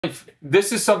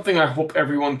This is something I hope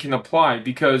everyone can apply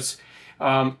because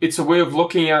it's a way of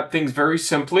looking at things very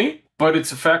simply, but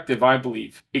it's effective, I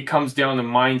believe. It comes down to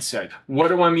mindset. What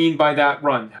do I mean by that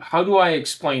run? How do I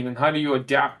explain and how do you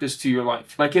adapt this to your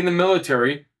life? Like in the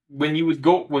military, when we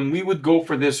would go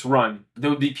for this run, there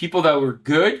would be people that were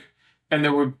good and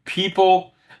there were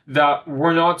people that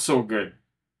were not so good.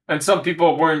 And some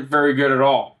people weren't very good at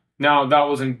all. Now that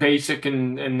was in basic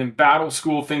and in battle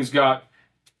school, things got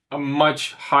a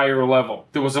much higher level.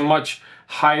 There was a much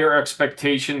higher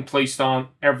expectation placed on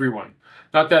everyone.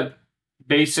 Not that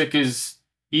basic is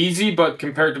easy, but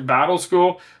compared to battle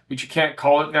school, which you can't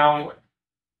call it now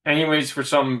anyways for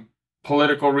some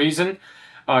political reason,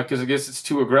 because I guess it's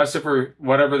too aggressive or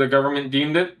whatever the government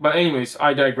deemed it. But anyways,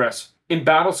 I digress. In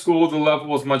battle school, the level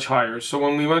was much higher. So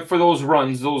when we went for those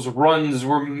runs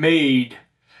were made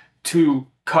to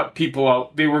cut people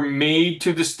out. They were made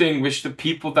to distinguish the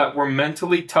people that were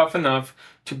mentally tough enough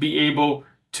to be able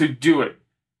to do it.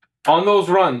 On those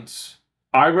runs,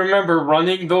 I remember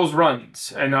running those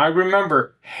runs, and I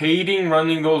remember hating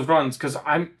running those runs because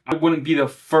I wouldn't be the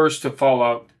first to fall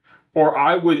out, or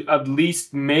I would at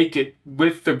least make it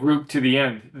with the group to the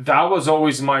end. That was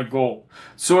always my goal.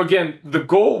 So again, the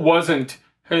goal wasn't,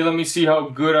 hey, let me see how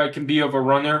good I can be of a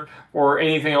runner or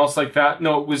anything else like that.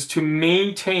 No, it was to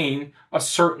maintain a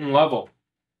certain level.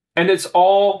 And it's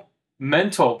all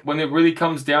mental when it really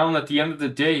comes down at the end of the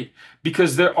day,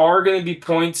 because there are going to be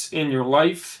points in your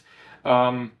life,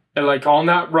 like on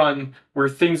that run, where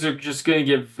things are just going to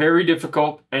get very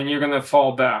difficult and you're going to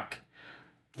fall back.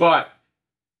 But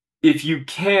if you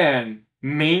can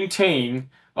maintain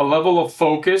a level of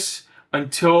focus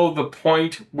until the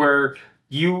point where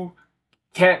you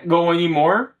can't go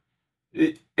anymore,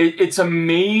 it's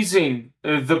amazing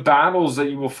the battles that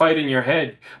you will fight in your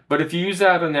head. But if you use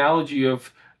that analogy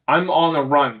of, I'm on a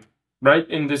run, right?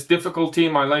 In this difficulty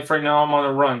in my life right now, I'm on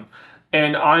a run.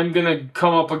 And I'm going to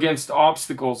come up against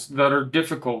obstacles that are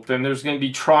difficult. And there's going to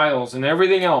be trials and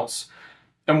everything else.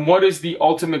 And what is the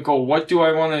ultimate goal? What do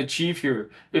I want to achieve here?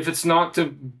 If it's not to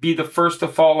be the first to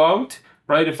fall out,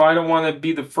 right? If I don't want to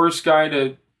be the first guy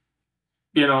to,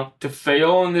 to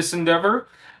fail in this endeavor,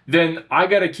 then I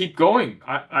got to keep going.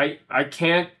 I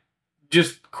can't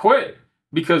just quit,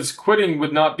 because quitting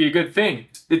would not be a good thing.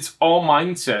 It's all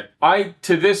mindset.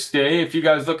 To this day, if you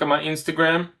guys look at my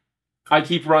Instagram, I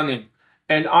keep running.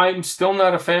 And I'm still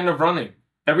not a fan of running.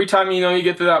 Every time, you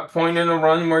get to that point in a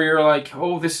run where you're like,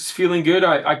 oh, this is feeling good.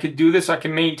 I could do this. I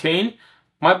can maintain.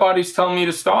 My body's telling me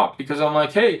to stop, because I'm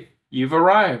like, hey, you've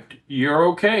arrived. You're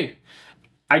okay.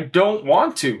 I don't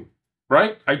want to,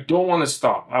 right? I don't want to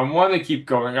stop. I want to keep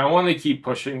going. I want to keep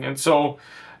pushing. And so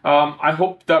I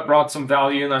hope that brought some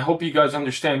value. And I hope you guys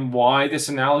understand why this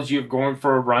analogy of going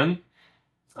for a run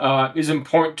is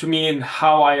important to me and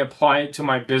how I apply it to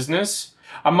my business.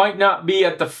 I might not be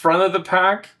at the front of the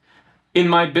pack in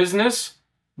my business,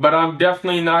 but I'm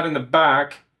definitely not in the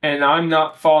back, and I'm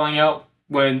not falling out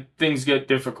when things get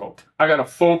difficult. I got to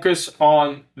focus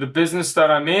on the business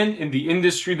that I'm in the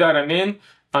industry that I'm in.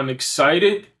 I'm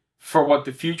excited for what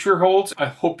the future holds. I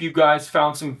hope you guys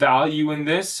found some value in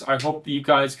this. I hope that you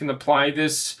guys can apply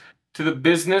this to the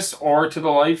business or to the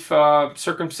life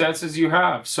circumstances you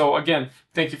have. So again,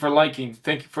 thank you for liking.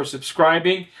 Thank you for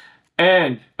subscribing.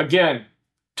 And again,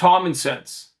 common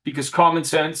sense, because common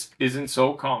sense isn't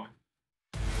so common.